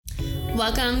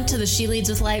welcome to the She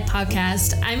Leads with Light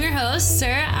podcast. I'm your host,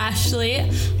 Sarah Ashley,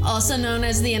 also known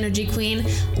as the Energy Queen.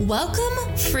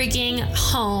 Welcome freaking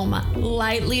home,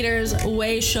 light leaders,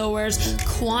 way showers,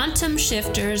 quantum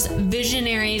shifters,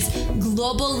 visionaries,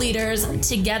 global leaders.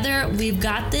 Together, we've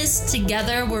got this.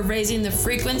 Together, we're raising the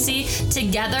frequency.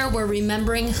 Together, we're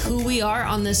remembering who we are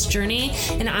on this journey.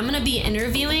 And I'm going to be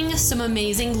interviewing some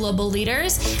amazing global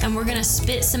leaders, and we're going to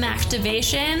spit some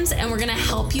activations, and we're going to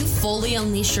help you fully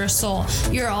unleash your soul.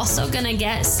 You're also going to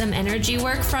get some energy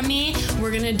work from me.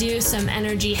 We're going to do some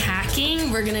energy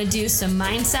hacking. We're going to do some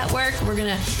mindset work. We're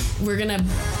going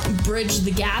to bridge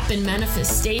the gap in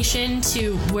manifestation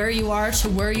to where you are, to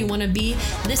where you want to be.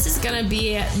 This is going to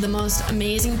be the most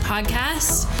amazing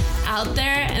podcast out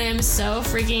there, and I'm so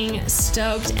freaking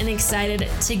stoked and excited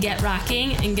to get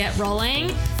rocking and get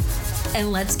rolling.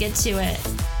 And let's get to it.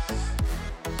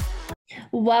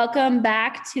 Welcome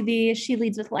back to the She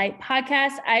Leads with Light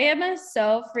podcast. I am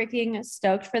so freaking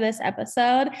stoked for this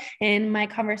episode. In my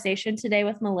conversation today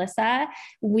with Melissa,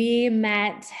 we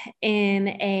met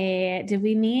did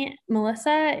we meet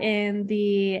Melissa in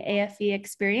the AFE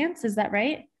experience? Is that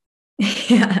right?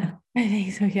 Yeah. I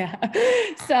think so. Yeah.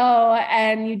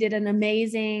 And you did an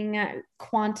amazing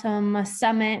quantum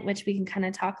summit, which we can kind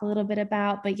of talk a little bit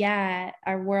about, but yeah,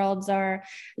 our worlds are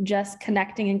just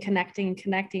connecting,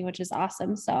 which is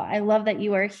awesome. So I love that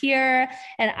you are here,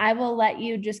 and I will let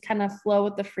you just kind of flow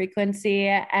with the frequency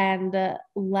and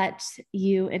let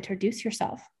you introduce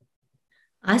yourself.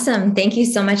 Awesome. Thank you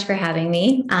so much for having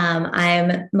me.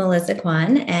 I'm Melissa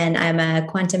Kuan, and I'm a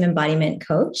quantum embodiment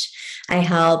coach. I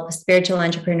help spiritual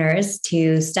entrepreneurs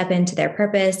to step into their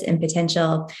purpose and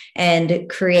potential and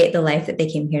create the life that they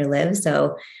came here to live.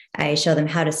 So I show them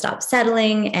how to stop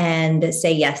settling and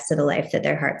say yes to the life that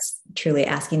their heart's truly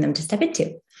asking them to step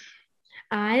into.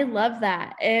 I love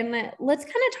that. And let's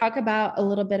kind of talk about a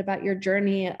little bit about your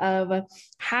journey of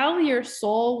how your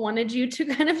soul wanted you to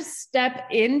kind of step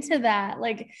into that,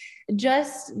 like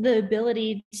just the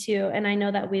ability to, and I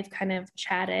know that we've kind of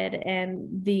chatted, and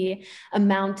the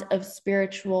amount of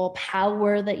spiritual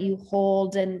power that you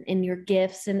hold and your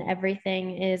gifts and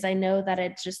everything is, I know that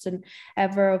it's just an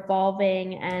ever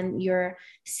evolving, and you're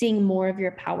seeing more of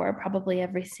your power probably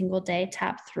every single day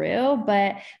tap through.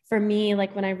 But for me,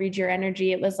 like when I read your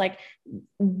energy, it was like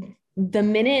the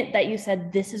minute that you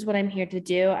said, this is what I'm here to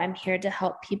do, I'm here to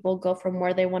help people go from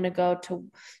where they want to go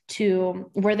to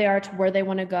where they are to where they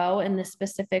want to go in this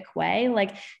specific way.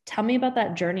 Like, tell me about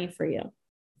that journey for you.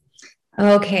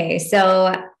 Okay.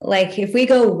 So like if we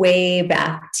go way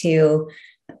back to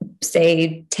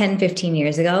say 10, 15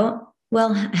 years ago,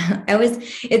 well,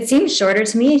 it seems shorter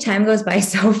to me. Time goes by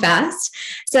so fast.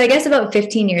 So I guess about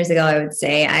 15 years ago, I would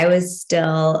say I was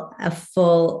still a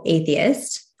full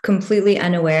atheist, completely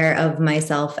unaware of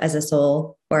myself as a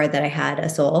soul, or that I had a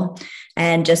soul,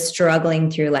 and just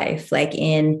struggling through life, like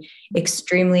in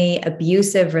extremely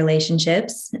abusive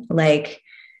relationships. Like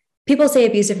people say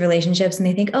abusive relationships and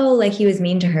they think, oh, like he was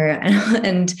mean to her.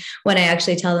 And when I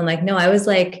actually tell them like, no, I was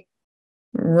like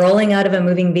rolling out of a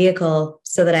moving vehicle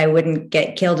so that I wouldn't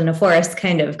get killed in a forest,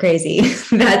 kind of crazy.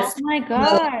 That's oh my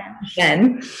God.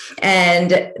 Then.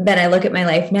 And then I look at my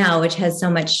life now, which has so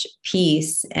much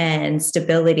peace and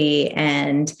stability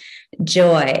and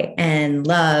joy and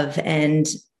love and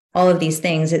all of these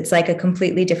things. It's like a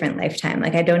completely different lifetime.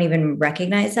 Like I don't even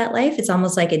recognize that life. It's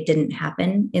almost like it didn't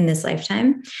happen in this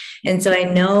lifetime. And so I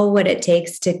know what it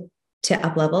takes to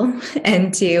up level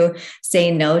and to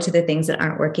say no to the things that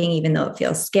aren't working, even though it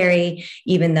feels scary,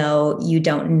 even though you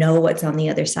don't know what's on the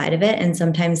other side of it. And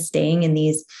sometimes staying in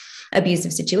these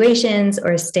abusive situations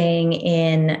or staying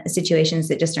in situations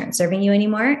that just aren't serving you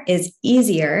anymore is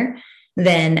easier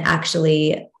than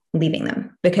actually leaving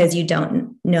them, because you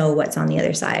don't know what's on the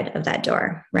other side of that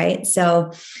door. Right.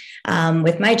 So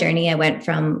with my journey, I went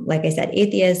from, like I said,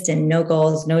 atheist and no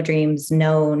goals, no dreams,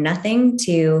 no nothing,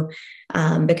 to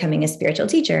becoming a spiritual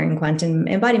teacher and quantum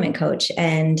embodiment coach.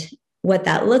 And what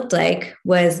that looked like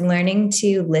was learning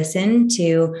to listen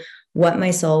to what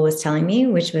my soul was telling me,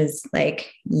 which was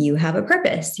like, you have a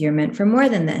purpose. You're meant for more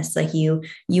than this. Like you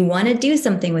want to do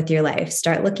something with your life.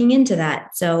 Start looking into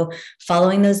that. So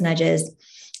following those nudges.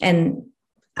 And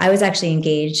I was actually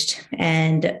engaged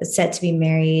and set to be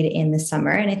married in the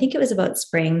summer. And I think it was about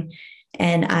spring.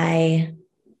 And I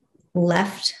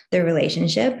left the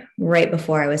relationship right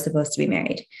before I was supposed to be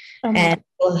married. And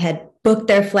people had booked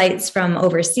their flights from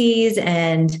overseas.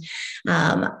 And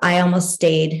I almost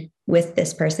stayed with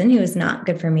this person who was not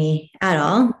good for me at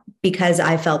all, because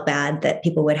I felt bad that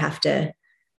people would have to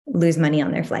lose money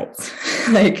on their flights.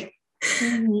 Like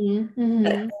Mm-hmm.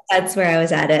 Mm-hmm. That's where I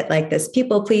was at it, like this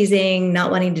people pleasing,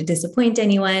 not wanting to disappoint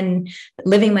anyone,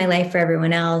 living my life for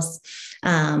everyone else,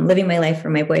 living my life for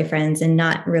my boyfriends, and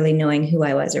not really knowing who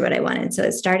I was or what I wanted. So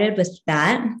it started with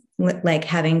that, like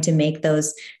having to make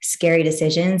those scary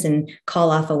decisions and call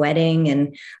off a wedding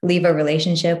and leave a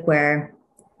relationship where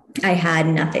I had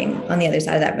nothing on the other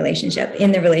side of that relationship.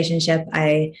 In the relationship,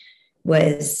 I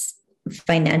was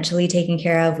financially taken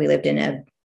care of. We lived in a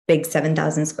big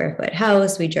 7,000 square foot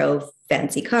house. We drove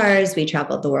fancy cars. We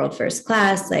traveled the world first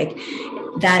class. Like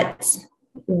that,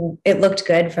 it looked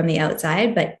good from the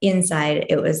outside, but inside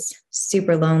it was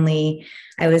super lonely.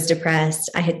 I was depressed.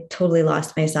 I had totally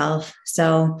lost myself.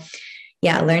 So,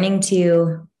 yeah, learning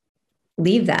to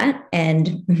leave that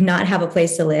and not have a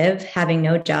place to live, having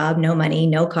no job, no money,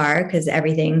 no car, because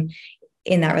everything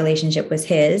in that relationship was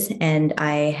his. And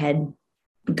I had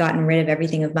gotten rid of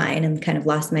everything of mine and kind of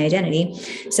lost my identity.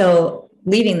 So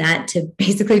leaving that to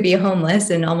basically be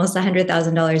homeless and almost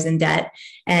 $100,000 in debt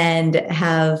and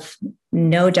have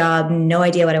no job, no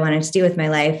idea what I wanted to do with my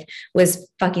life was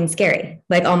fucking scary,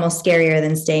 like almost scarier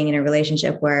than staying in a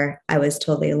relationship where I was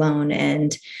totally alone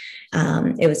and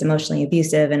it was emotionally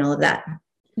abusive and all of that.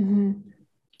 Mm-hmm.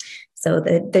 So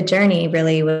the journey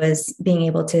really was being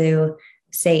able to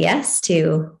say yes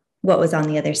to what was on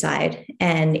the other side.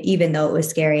 And even though it was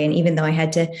scary, and even though I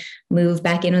had to move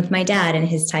back in with my dad in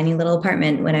his tiny little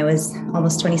apartment when I was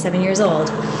almost 27 years old,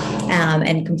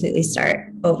 and completely start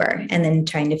over, and then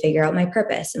trying to figure out my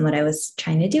purpose and what I was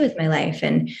trying to do with my life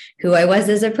and who I was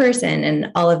as a person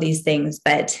and all of these things.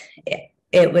 But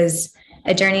it was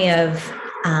a journey of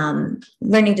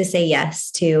learning to say yes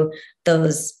to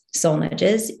those soul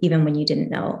nudges, even when you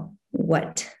didn't know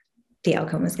what the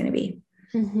outcome was going to be.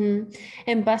 Mm-hmm.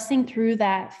 And busting through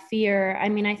that fear. I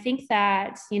mean, I think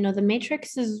that, the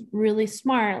Matrix is really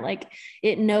smart. Like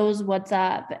it knows what's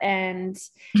up. And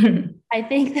I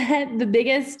think that the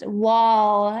biggest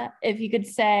wall, if you could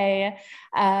say,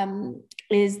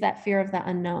 is that fear of the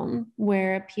unknown,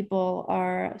 where people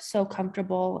are so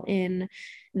comfortable in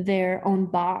their own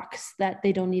box that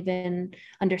they don't even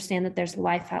understand that there's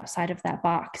life outside of that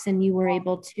box. And you were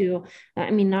able to,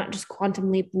 not just quantum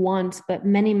leap once, but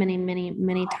many, many, many,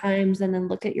 many times, and then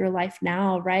look at your life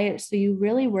now, right? So you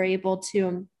really were able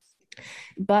to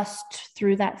bust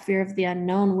through that fear of the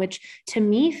unknown, which to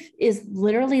me is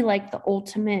literally like the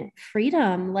ultimate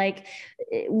freedom. Like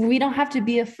we don't have to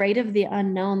be afraid of the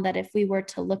unknown, that if we were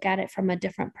to look at it from a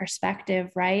different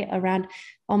perspective, right? Around,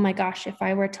 oh my gosh, if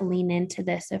I were to lean into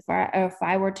this, if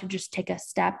I were to just take a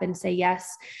step and say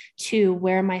yes to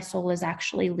where my soul is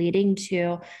actually leading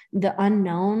to, the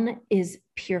unknown is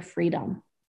pure freedom.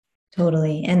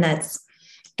 Totally. And that's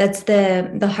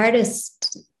the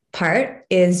hardest part,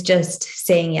 is just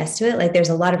saying yes to it. Like there's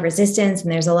a lot of resistance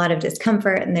and there's a lot of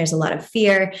discomfort and there's a lot of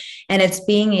fear, and it's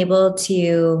being able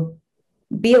to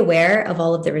be aware of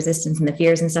all of the resistance and the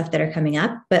fears and stuff that are coming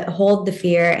up, but hold the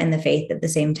fear and the faith at the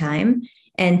same time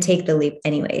and take the leap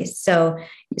anyways. So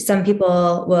some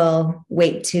people will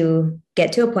wait to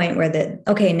get to a point where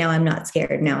okay, now I'm not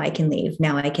scared. Now I can leave.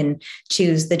 Now I can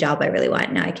choose the job I really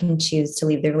want. Now I can choose to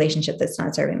leave the relationship that's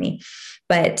not serving me.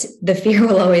 But the fear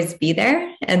will always be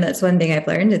there. And that's one thing I've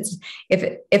learned. It's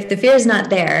if the fear is not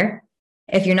there,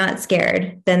 if you're not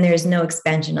scared, then there's no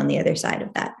expansion on the other side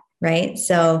of that. Right.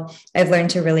 So I've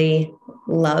learned to really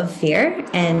love fear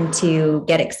and to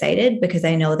get excited, because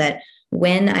I know that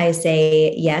when I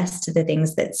say yes to the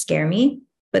things that scare me,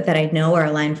 but that I know are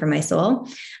aligned for my soul,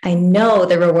 I know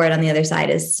the reward on the other side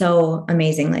is so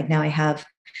amazing. Like now I have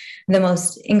the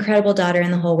most incredible daughter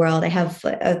in the whole world. I have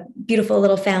a beautiful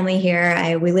little family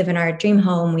here. We live in our dream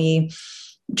home. We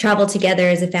travel together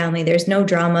as a family. There's no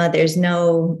drama. There's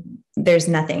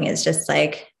nothing. It's just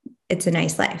like, it's a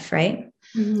nice life. Right.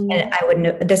 Mm-hmm.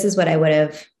 And this is what I would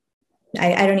have,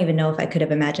 I don't even know if I could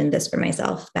have imagined this for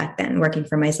myself back then, working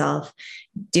for myself,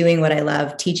 doing what I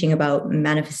love, teaching about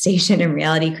manifestation and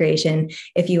reality creation.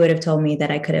 If you would have told me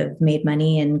that I could have made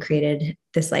money and created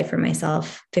this life for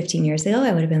myself 15 years ago,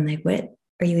 I would have been like, what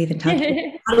are you even talking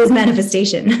about? What is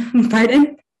manifestation?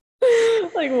 Pardon?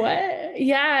 Like what?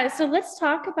 Yeah. So let's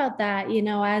talk about that,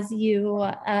 as you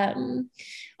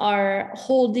are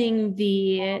holding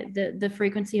the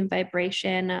frequency and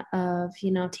vibration of,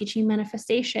 teaching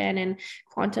manifestation and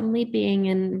quantum leaping,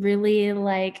 and really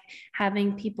like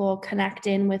having people connect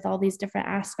in with all these different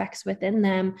aspects within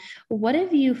them. What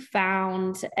have you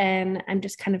found? And I'm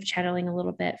just kind of channeling a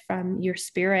little bit from your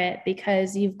spirit,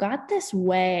 because you've got this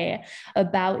way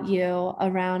about you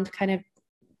around kind of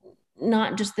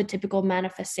not just the typical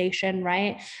manifestation,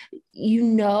 right? You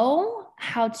know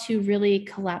how to really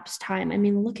collapse time. I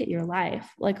mean, look at your life,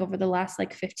 like over the last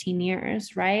like 15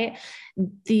 years, right?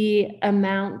 The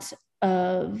amount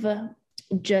of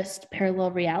just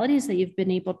parallel realities that you've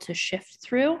been able to shift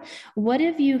through. What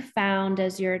have you found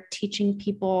as you're teaching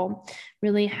people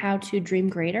really how to dream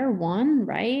greater? One,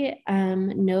 right?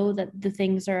 Know that the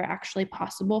things are actually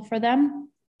possible for them.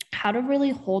 How to really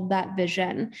hold that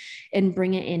vision and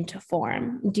bring it into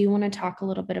form. Do you want to talk a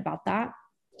little bit about that?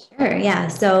 Sure. Yeah.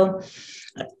 So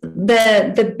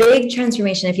the big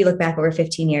transformation, if you look back over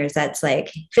 15 years, that's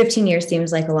like 15 years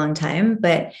seems like a long time.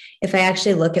 But if I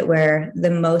actually look at where the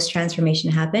most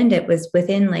transformation happened, it was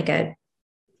within like a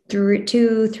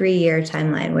 2-3 year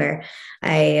timeline where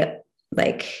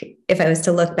if I was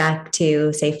to look back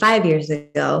to say 5 years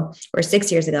ago or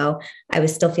 6 years ago, I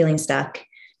was still feeling stuck.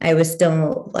 I was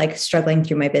still like struggling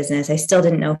through my business. I still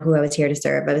didn't know who I was here to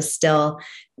serve. I was still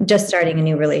just starting a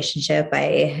new relationship.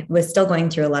 I was still going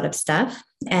through a lot of stuff.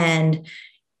 And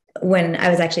when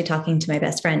I was actually talking to my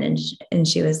best friend and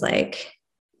she was like,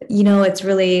 it's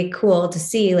really cool to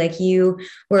see like you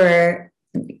were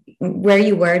where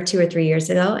you were 2 or 3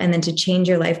 years ago, and then to change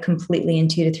your life completely in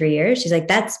 2 to 3 years. She's like,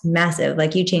 that's massive.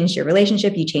 Like you changed your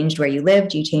relationship, you changed where you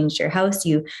lived, you changed your house,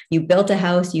 you built a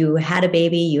house, you had a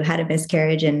baby, you had a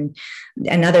miscarriage and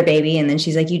another baby. And then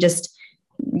she's like,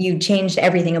 you changed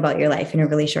everything about your life in a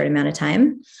really short amount of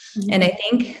time. Mm-hmm. And I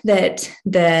think that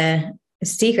the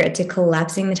secret to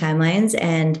collapsing the timelines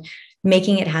and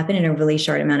making it happen in a really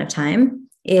short amount of time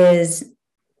is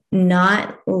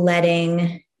not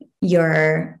letting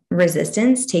your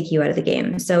resistance take you out of the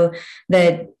game. So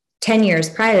the 10 years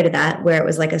prior to that, where it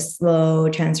was like a slow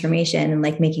transformation and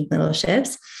like making little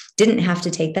shifts, didn't have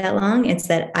to take that long. It's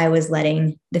that I was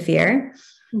letting the fear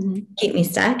keep me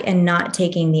stuck and not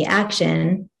taking the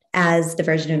action as the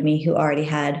version of me who already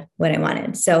had what I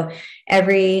wanted. So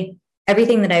everything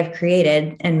that I've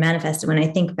created and manifested, when I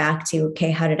think back to,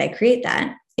 okay, how did I create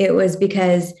that? It was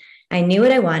because I knew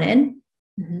what I wanted.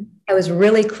 Mm-hmm. I was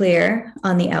really clear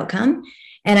on the outcome.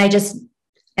 And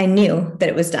I knew that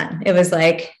it was done. It was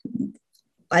like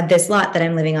this lot that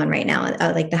I'm living on right now,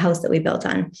 like the house that we built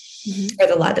on, or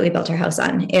the lot that we built our house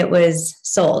on. It was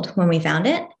sold when we found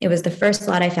it. It was the first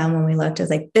lot I found when we looked. I was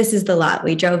like, this is the lot.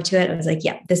 We drove to it. I was like,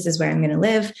 yeah, this is where I'm going to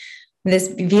live. This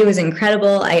view is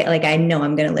incredible. I know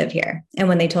I'm going to live here. And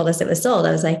when they told us it was sold,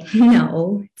 I was like,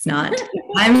 no, it's not.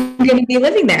 I'm going to be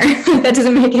living there. That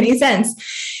doesn't make any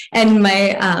sense. And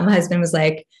my husband was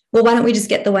like, well, why don't we just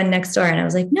get the one next door? And I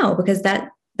was like, no, because that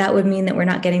would mean that we're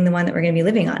not getting the one that we're going to be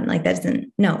living on. Like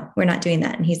no, we're not doing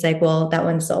that. And he's like, well, that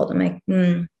one's sold. I'm like,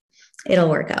 it'll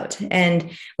work out. And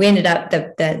we ended up,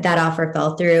 that offer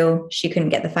fell through. She couldn't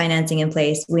get the financing in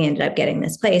place. We ended up getting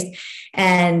this place.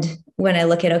 And when I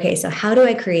look at, okay, so how do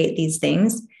I create these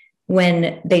things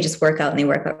when they just work out and they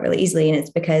work out really easily? And it's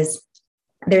because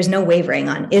there's no wavering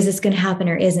on, is this going to happen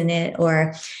or isn't it?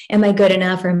 Or am I good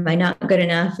enough or am I not good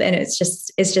enough? And it's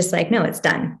just like, no, it's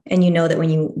done. And you know that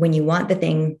when you want the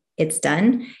thing, it's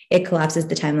done. It collapses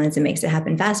the timelines and makes it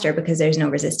happen faster because there's no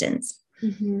resistance.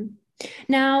 Mm-hmm.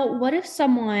 Now, what if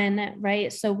someone,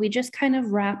 right? So we just kind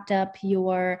of wrapped up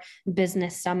your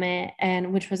business summit,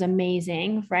 and which was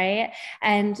amazing, right?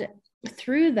 And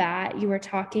through that, you were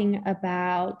talking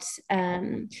about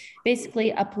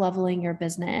basically up-leveling your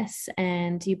business,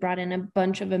 and you brought in a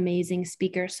bunch of amazing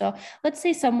speakers. So let's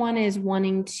say someone is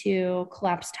wanting to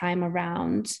collapse time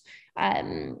around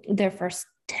their first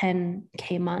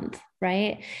 10K month,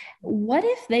 right? What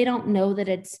if they don't know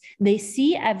that they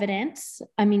see evidence?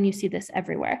 I mean, you see this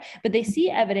everywhere, but they see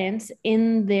evidence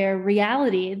in their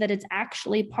reality that it's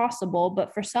actually possible,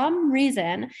 but for some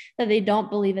reason that they don't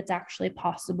believe it's actually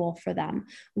possible for them.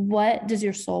 What does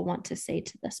your soul want to say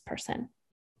to this person?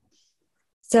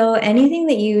 So anything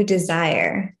that you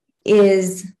desire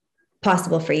is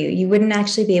possible for you. You wouldn't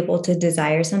actually be able to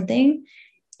desire something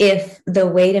if the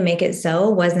way to make it so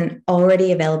wasn't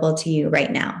already available to you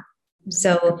right now.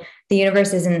 So the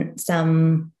universe isn't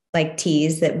some like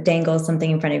tease that dangles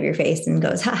something in front of your face and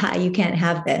goes, haha, you can't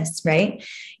have this, right?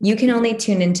 You can only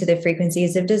tune into the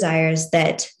frequencies of desires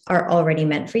that are already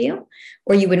meant for you,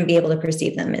 or you wouldn't be able to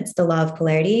perceive them. It's the law of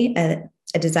polarity.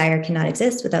 A desire cannot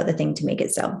exist without the thing to make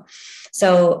it so.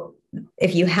 So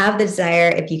if you have the desire,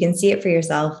 if you can see it for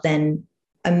yourself, then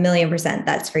 1,000,000%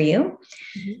 that's for you.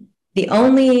 Mm-hmm. The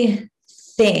only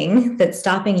thing that's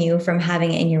stopping you from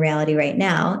having it in your reality right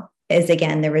now is,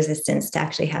 again, the resistance to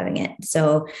actually having it.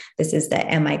 So this is the,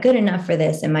 am I good enough for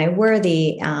this? Am I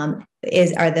worthy?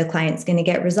 are the clients going to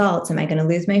get results? Am I going to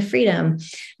lose my freedom?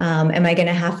 Am I going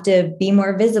to have to be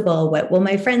more visible? What will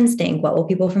my friends think? What will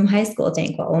people from high school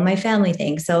think? What will my family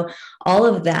think? So all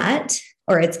of that,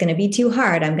 or it's going to be too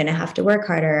hard. I'm going to have to work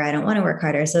harder. I don't want to work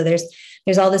harder. So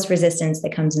there's all this resistance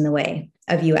that comes in the way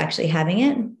of you actually having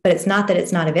it. But it's not that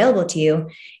it's not available to you.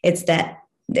 It's that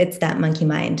monkey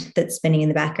mind that's spinning in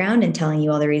the background and telling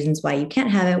you all the reasons why you can't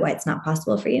have it, why it's not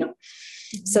possible for you.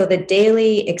 So the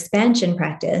daily expansion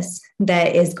practice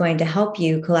that is going to help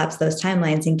you collapse those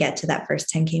timelines and get to that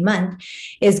first 10K month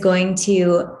is going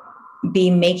to be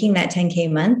making that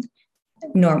 10K month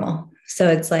normal. So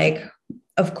it's like,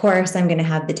 of course, I'm going to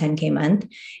have the 10K month,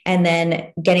 and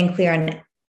then getting clear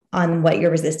on what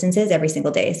your resistance is every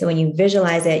single day. So when you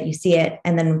visualize it, you see it,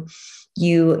 and then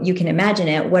you can imagine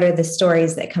it. What are the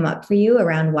stories that come up for you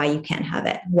around why you can't have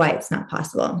it, why it's not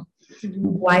possible?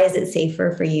 Why is it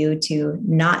safer for you to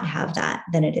not have that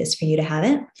than it is for you to have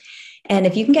it? And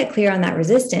if you can get clear on that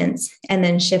resistance and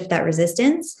then shift that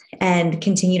resistance and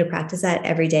continue to practice that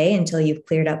every day until you've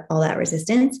cleared up all that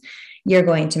resistance, you're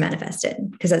going to manifest it,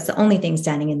 because that's the only thing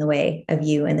standing in the way of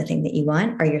you and the thing that you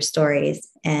want are your stories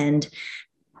and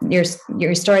your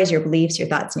stories, your beliefs, your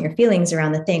thoughts, and your feelings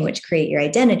around the thing which create your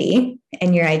identity.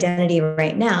 And your identity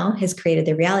right now has created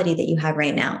the reality that you have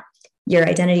right now. Your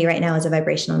identity right now is a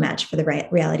vibrational match for the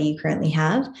reality you currently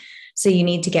have. So you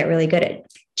need to get really good at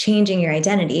changing your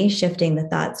identity, shifting the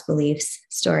thoughts, beliefs,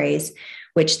 stories,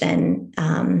 which then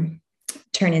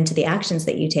turn into the actions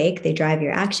that you take. They drive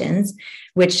your actions,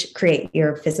 which create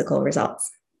your physical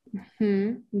results.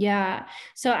 Yeah.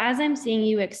 So as I'm seeing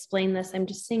you explain this, I'm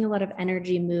just seeing a lot of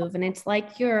energy move, and it's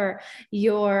like your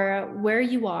where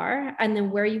you are and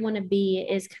then where you want to be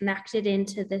is connected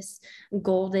into this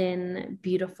golden,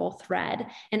 beautiful thread.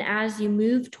 And as you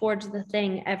move towards the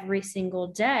thing every single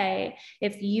day,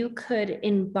 if you could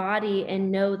embody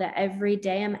and know that every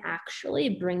day I'm actually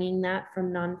bringing that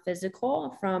from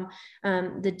non-physical, from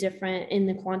the different in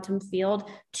the quantum field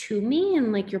to me,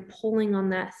 and like you're pulling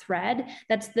on that thread,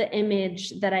 that's the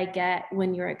image that I get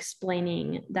when you're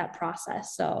explaining that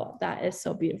process. So that is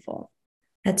so beautiful.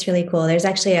 That's really cool. There's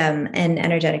actually an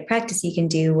energetic practice you can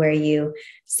do where you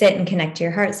sit and connect to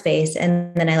your heart space.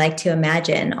 And then I like to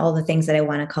imagine all the things that I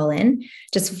want to call in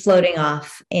just floating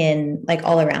off in like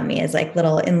all around me as like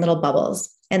little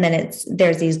bubbles. And then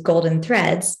there's these golden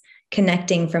threads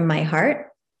connecting from my heart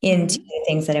into the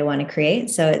things that I want to create.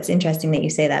 So it's interesting that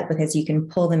you say that, because you can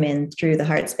pull them in through the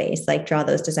heart space, like draw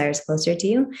those desires closer to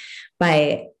you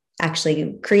by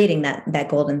actually creating that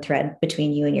golden thread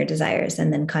between you and your desires,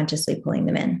 and then consciously pulling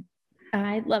them in.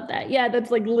 I love that. Yeah,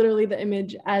 that's like literally the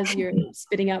image as you're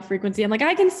spitting out frequency. I'm like,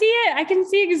 I can see it. I can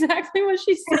see exactly what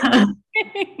she's saying.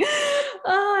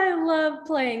 Oh, I love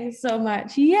playing so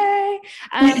much. Yay.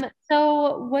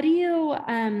 So what do you,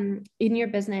 in your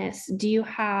business, do you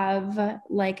have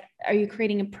like, are you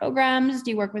creating programs?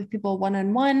 Do you work with people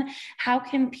one-on-one? How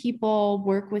can people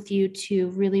work with you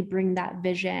to really bring that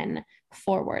vision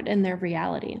forward in their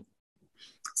reality?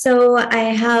 So I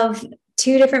have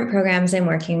two different programs I'm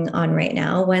working on right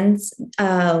now. One's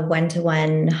a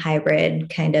one-to-one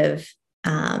hybrid kind of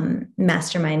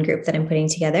mastermind group that I'm putting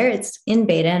together. It's in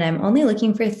beta, and I'm only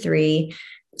looking for 3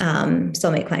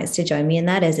 soulmate clients to join me in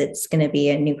that, as it's going to be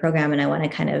a new program, and I want to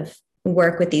kind of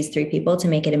work with these 3 people to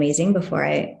make it amazing before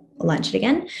I launch it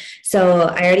again. So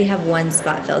I already have 1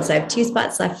 spot filled. So I have 2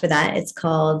 spots left for that. It's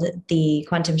called the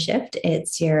Quantum Shift.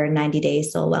 It's your 90-day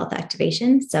soul wealth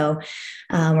activation. So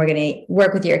we're going to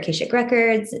work with your Akashic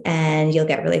records, and you'll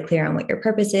get really clear on what your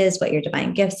purpose is, what your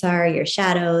divine gifts are, your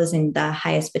shadows, and the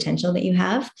highest potential that you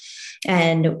have.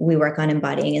 And we work on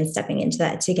embodying and stepping into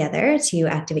that together to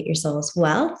activate your soul's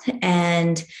wealth.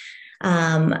 And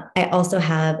I also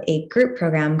have a group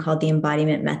program called the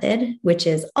Embodiment Method, which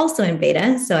is also in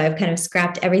beta. So I've kind of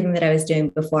scrapped everything that I was doing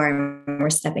before, and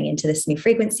we're stepping into this new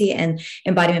frequency. And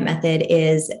Embodiment Method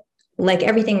is like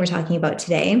everything we're talking about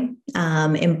today,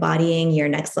 embodying your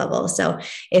next level. So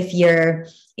if you're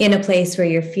in a place where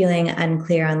you're feeling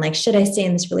unclear on like, should I stay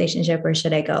in this relationship or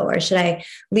should I go? Or should I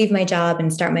leave my job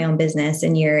and start my own business?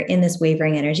 And you're in this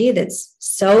wavering energy that's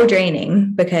so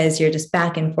draining because you're just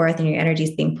back and forth and your energy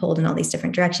is being pulled in all these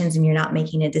different directions and you're not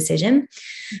making a decision.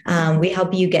 We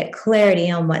help you get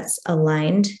clarity on what's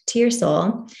aligned to your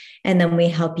soul. And then we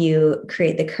help you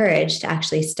create the courage to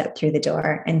actually step through the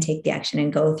door and take the action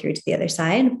and go through to the other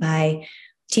side by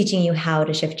teaching you how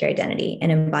to shift your identity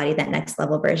and embody that next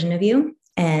level version of you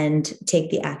and take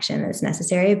the action that's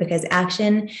necessary, because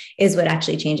action is what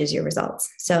actually changes your results.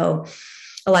 So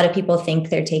a lot of people think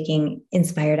they're taking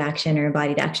inspired action or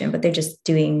embodied action, but they're just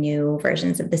doing new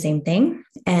versions of the same thing.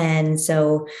 And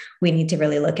so we need to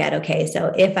really look at, okay,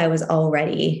 so if I was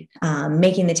already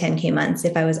making the 10K months,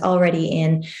 if I was already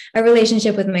in a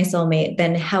relationship with my soulmate,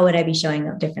 then how would I be showing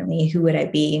up differently? Who would I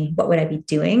be? What would I be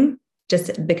doing?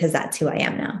 Just because that's who I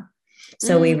am now.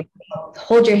 So we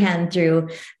hold your hand through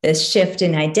this shift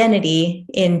in identity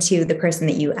into the person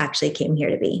that you actually came here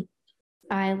to be.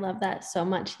 I love that so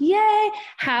much. Yay.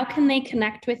 How can they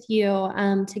connect with you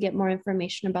to get more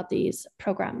information about these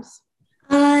programs?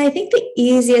 I think the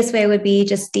easiest way would be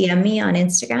just DM me on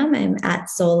Instagram. I'm at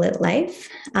SoulLitLife.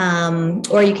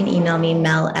 Or you can email me,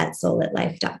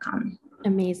 mel@soullitlife.com.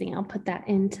 Amazing. I'll put that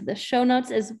into the show notes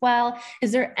as well.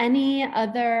 Is there any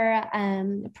other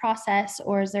process,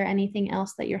 or is there anything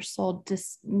else that your soul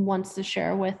just wants to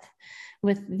share with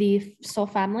the soul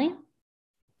family?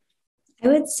 I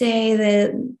would say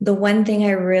that the one thing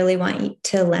I really want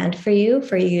to land for you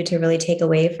to really take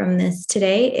away from this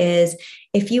today is,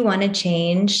 if you want to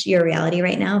change your reality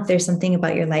right now, if there's something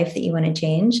about your life that you want to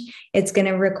change, it's going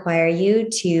to require you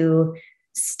to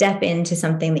step into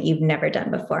something that you've never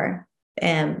done before.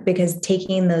 Because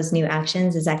taking those new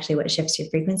actions is actually what shifts your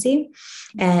frequency.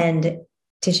 And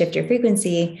to shift your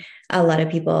frequency, a lot of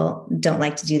people don't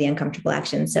like to do the uncomfortable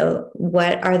action. So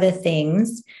what are the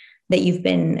things that you've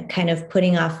been kind of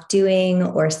putting off doing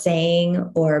or saying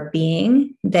or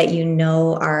being that you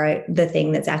know are the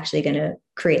thing that's actually going to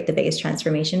create the biggest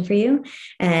transformation for you?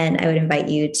 And I would invite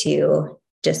you to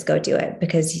just go do it,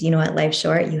 because you know what, life's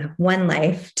short. You have one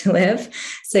life to live.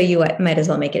 So you might as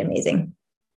well make it amazing.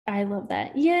 I love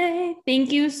that. Yay.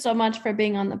 Thank you so much for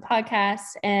being on the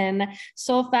podcast. And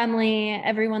soul family,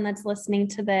 everyone that's listening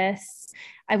to this,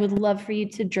 I would love for you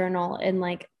to journal and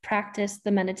practice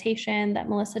the meditation that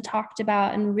Melissa talked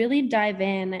about and really dive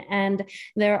in. And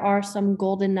there are some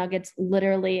golden nuggets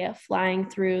literally flying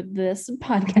through this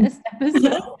podcast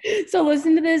episode. So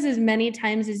listen to this as many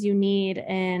times as you need.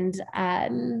 And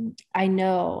I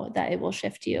know that it will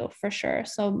shift you for sure.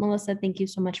 So Melissa, thank you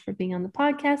so much for being on the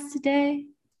podcast today.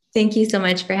 Thank you so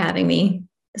much for having me.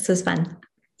 This was fun.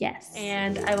 Yes.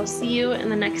 And I will see you in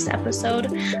the next episode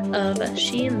of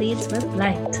She Leads with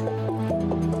Light.